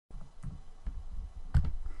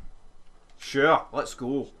Sure, let's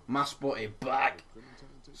go. My spotty back.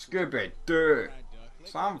 Scooby-Doo.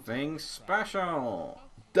 Something special.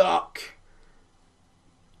 Duck.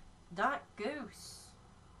 Duck Goose.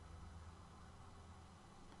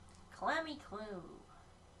 Clemmy Clue.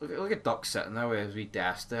 Look at Duck sitting there with his wee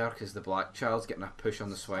desk there because the black child's getting a push on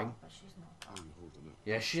the swing. Stop it, she's not black.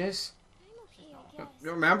 Yeah, she is. She's not You black.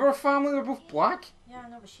 you remember her family? They're both black. Yeah, I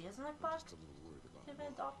know, but she isn't like black. She's been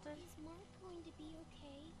adopted.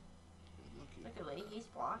 Look at Lee, he's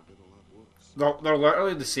black. They're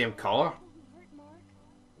literally the same colour.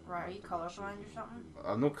 Right, are you colourblind or something?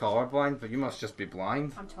 I'm no colourblind, but you must just be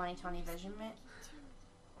blind. I'm 20/20 vision, mate.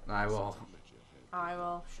 I will. I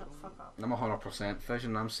will. Shut the fuck up. I'm 100%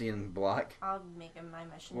 vision. I'm seeing black. I'll make it my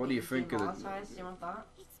mission. What do you think of the- demonetized. Do you want that?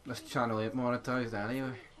 This channel ain't monetized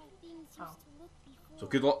anyway. Oh. So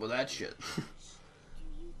good luck with that shit.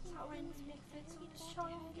 Is that when we make vids on this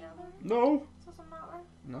channel together? No. Doesn't matter.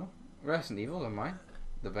 No. Resident Evil on mine.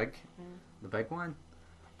 The big one.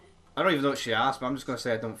 I don't even know what she asked, but I'm just gonna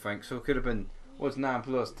say I don't think so. Could have been, what's 9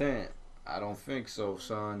 plus 10? I don't think so,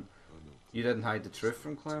 son. You didn't hide the truth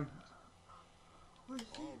from Clem.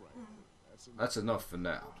 That's enough for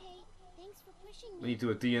now. We need to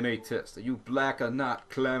do a DNA test. Are you black or not,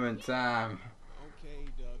 Clementine?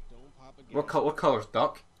 What color's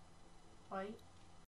Duck? White.